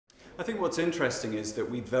I think what's interesting is that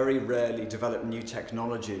we very rarely develop new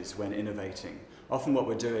technologies when innovating. Often what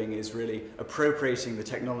we're doing is really appropriating the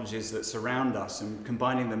technologies that surround us and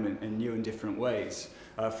combining them in new and different ways.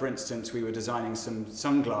 For instance, we were designing some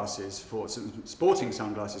sporting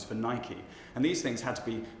sunglasses for Nike, and these things had to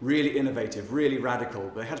be really innovative, really radical,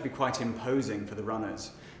 but they had to be quite imposing for the runners.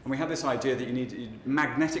 And we had this idea that you need to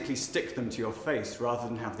magnetically stick them to your face rather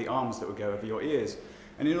than have the arms that would go over your ears.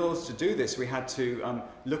 And in order to do this, we had to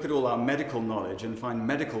look at all our medical knowledge and find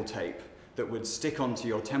medical tape that would stick onto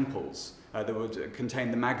your temples, that would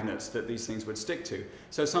contain the magnets that these things would stick to.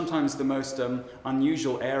 So sometimes the most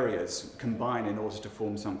unusual areas combine in order to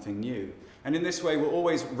form something new. And in this way, we're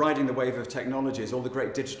always riding the wave of technologies, all the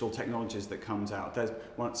great digital technologies that comes out. There's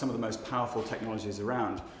some of the most powerful technologies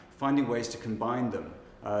around. Finding ways to combine them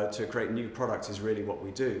to create new products is really what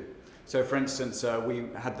we do. So for instance, we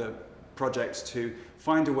had the project to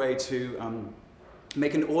find a way to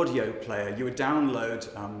make an audio player. You would download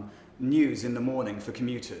news in the morning for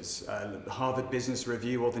commuters, the Harvard Business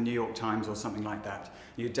Review or the New York Times or something like that.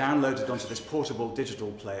 You download it onto this portable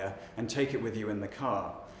digital player and take it with you in the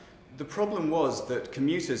car. The problem was that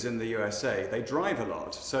commuters in the USA, they drive a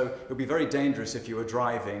lot, so it would be very dangerous if you were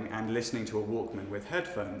driving and listening to a Walkman with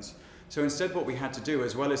headphones. So instead what we had to do,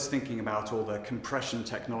 as well as thinking about all the compression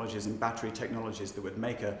technologies and battery technologies that would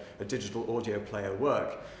make a digital audio player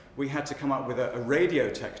work, we had to come up with a radio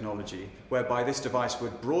technology whereby this device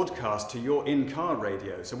would broadcast to your in-car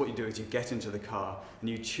radio. So what you do is you get into the car and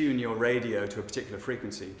you tune your radio to a particular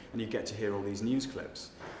frequency and you get to hear all these news clips.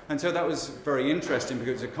 And so that was very interesting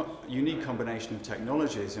because it was a unique combination of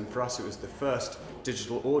technologies, and for us it was the first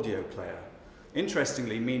digital audio player.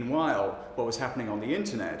 Interestingly, meanwhile, what was happening on the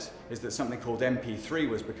internet is that something called MP3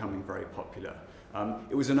 was becoming very popular.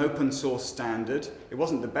 It was an open source standard. It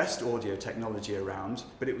wasn't the best audio technology around,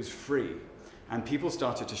 but it was free. And people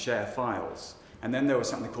started to share files. And then there was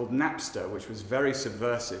something called Napster, which was very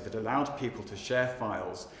subversive. It allowed people to share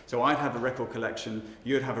files. So I'd have a record collection,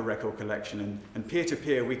 you'd have a record collection, and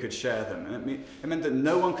peer-to-peer we could share them. And it meant that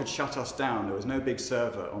no one could shut us down. There was no big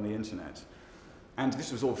server on the internet. And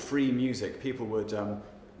this was all free music. People would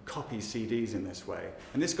copy CDs in this way.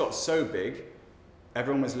 And this got so big,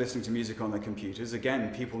 everyone was listening to music on their computers.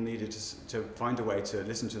 Again, people needed to find a way to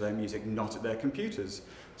listen to their music not at their computers.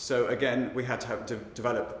 So again, we had to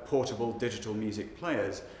develop portable digital music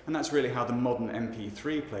players. And that's really how the modern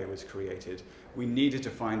MP3 player was created. We needed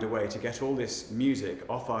to find a way to get all this music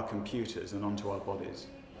off our computers and onto our bodies.